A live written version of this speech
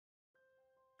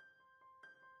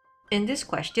In this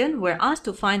question, we're asked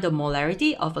to find the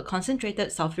molarity of a concentrated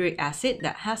sulfuric acid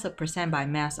that has a percent by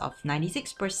mass of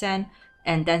 96%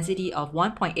 and density of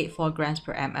 1.84 grams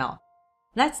per ml.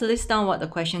 Let's list down what the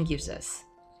question gives us.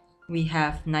 We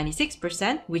have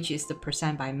 96%, which is the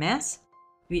percent by mass.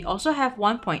 We also have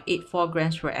 1.84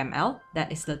 grams per ml, that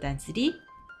is the density.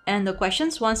 And the question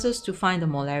wants us to find the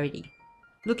molarity.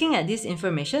 Looking at this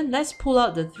information, let's pull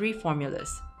out the three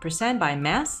formulas: percent by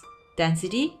mass,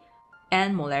 density,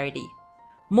 and molarity.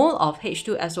 Mole of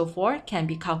H2SO4 can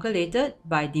be calculated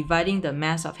by dividing the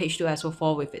mass of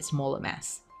H2SO4 with its molar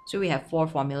mass. So we have four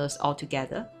formulas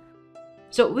altogether.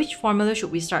 So which formula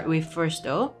should we start with first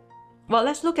though? Well,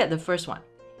 let's look at the first one,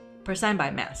 percent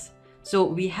by mass. So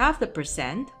we have the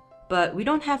percent, but we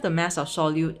don't have the mass of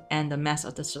solute and the mass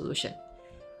of the solution.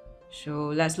 So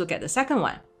let's look at the second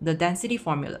one, the density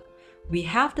formula. We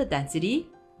have the density,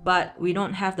 but we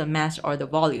don't have the mass or the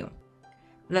volume.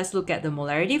 Let's look at the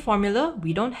molarity formula.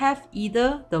 We don't have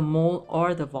either the mole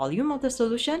or the volume of the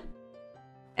solution.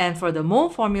 And for the mole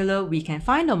formula, we can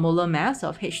find the molar mass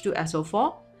of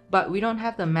H2SO4, but we don't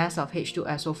have the mass of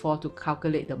H2SO4 to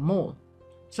calculate the mole.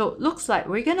 So it looks like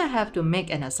we're gonna have to make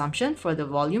an assumption for the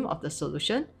volume of the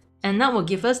solution, and that will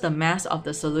give us the mass of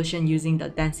the solution using the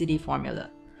density formula.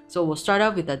 So we'll start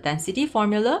out with the density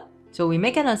formula. So we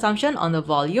make an assumption on the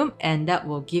volume, and that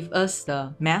will give us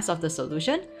the mass of the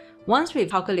solution. Once we've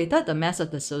calculated the mass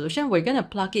of the solution, we're going to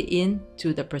plug it in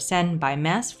to the percent by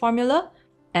mass formula,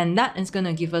 and that is going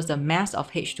to give us the mass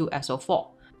of H2SO4.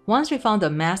 Once we found the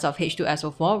mass of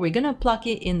H2SO4, we're going to plug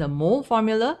it in the mole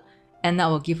formula, and that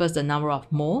will give us the number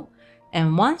of mole.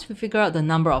 And once we figure out the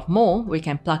number of mole, we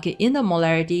can plug it in the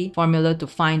molarity formula to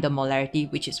find the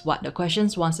molarity, which is what the question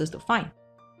wants us to find.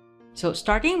 So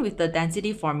starting with the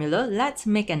density formula, let's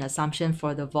make an assumption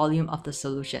for the volume of the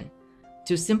solution.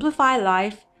 To simplify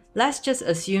life, let's just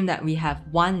assume that we have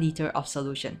 1 liter of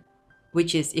solution,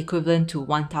 which is equivalent to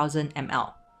 1000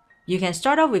 ml. You can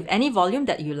start off with any volume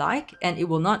that you like, and it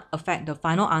will not affect the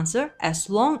final answer as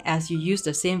long as you use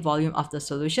the same volume of the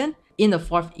solution in the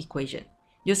fourth equation.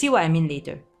 You'll see what I mean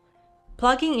later.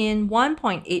 Plugging in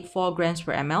 1.84 grams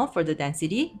per ml for the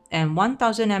density and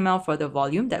 1000 ml for the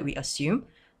volume that we assume,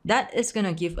 that is going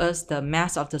to give us the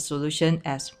mass of the solution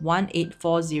as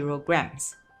 1840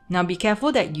 grams. Now be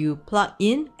careful that you plug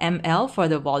in ml for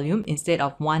the volume instead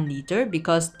of 1 liter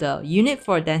because the unit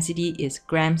for density is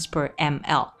grams per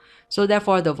ml. So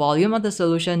therefore the volume of the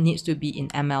solution needs to be in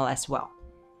ml as well.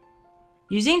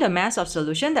 Using the mass of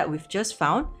solution that we've just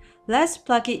found, let's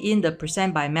plug it in the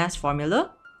percent by mass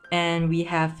formula, and we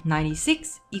have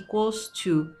 96 equals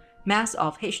to mass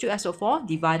of H2SO4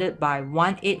 divided by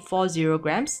 1840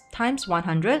 grams times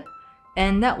 100,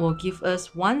 and that will give us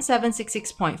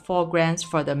 1766.4 grams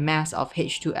for the mass of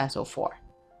H2SO4.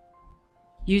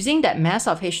 Using that mass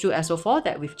of H2SO4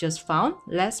 that we've just found,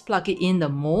 let's plug it in the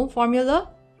mole formula,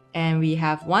 and we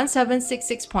have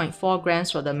 1766.4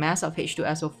 grams for the mass of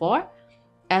H2SO4.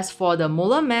 As for the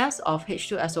molar mass of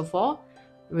H2SO4,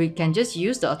 we can just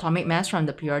use the atomic mass from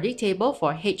the periodic table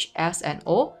for H, S, and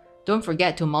O. Don't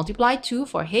forget to multiply 2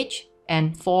 for H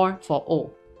and 4 for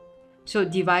O. So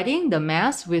dividing the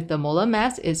mass with the molar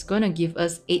mass is going to give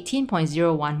us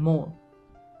 18.01 mole.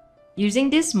 Using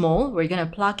this mole, we're going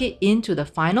to plug it into the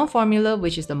final formula,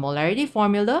 which is the molarity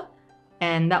formula,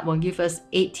 and that will give us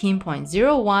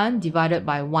 18.01 divided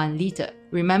by 1 liter.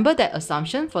 Remember that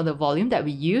assumption for the volume that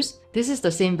we use, this is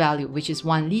the same value, which is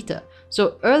 1 liter.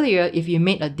 So earlier, if you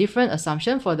made a different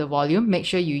assumption for the volume, make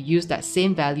sure you use that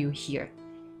same value here.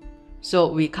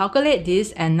 So we calculate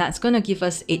this, and that's going to give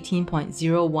us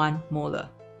 18.01 molar.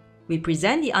 We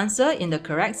present the answer in the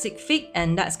correct sig fig,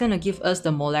 and that's going to give us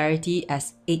the molarity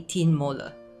as 18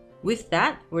 molar. With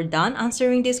that, we're done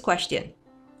answering this question.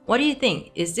 What do you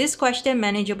think? Is this question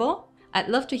manageable? I'd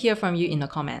love to hear from you in the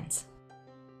comments.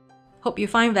 Hope you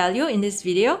find value in this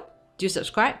video. Do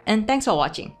subscribe, and thanks for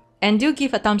watching. And do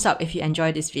give a thumbs up if you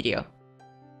enjoyed this video.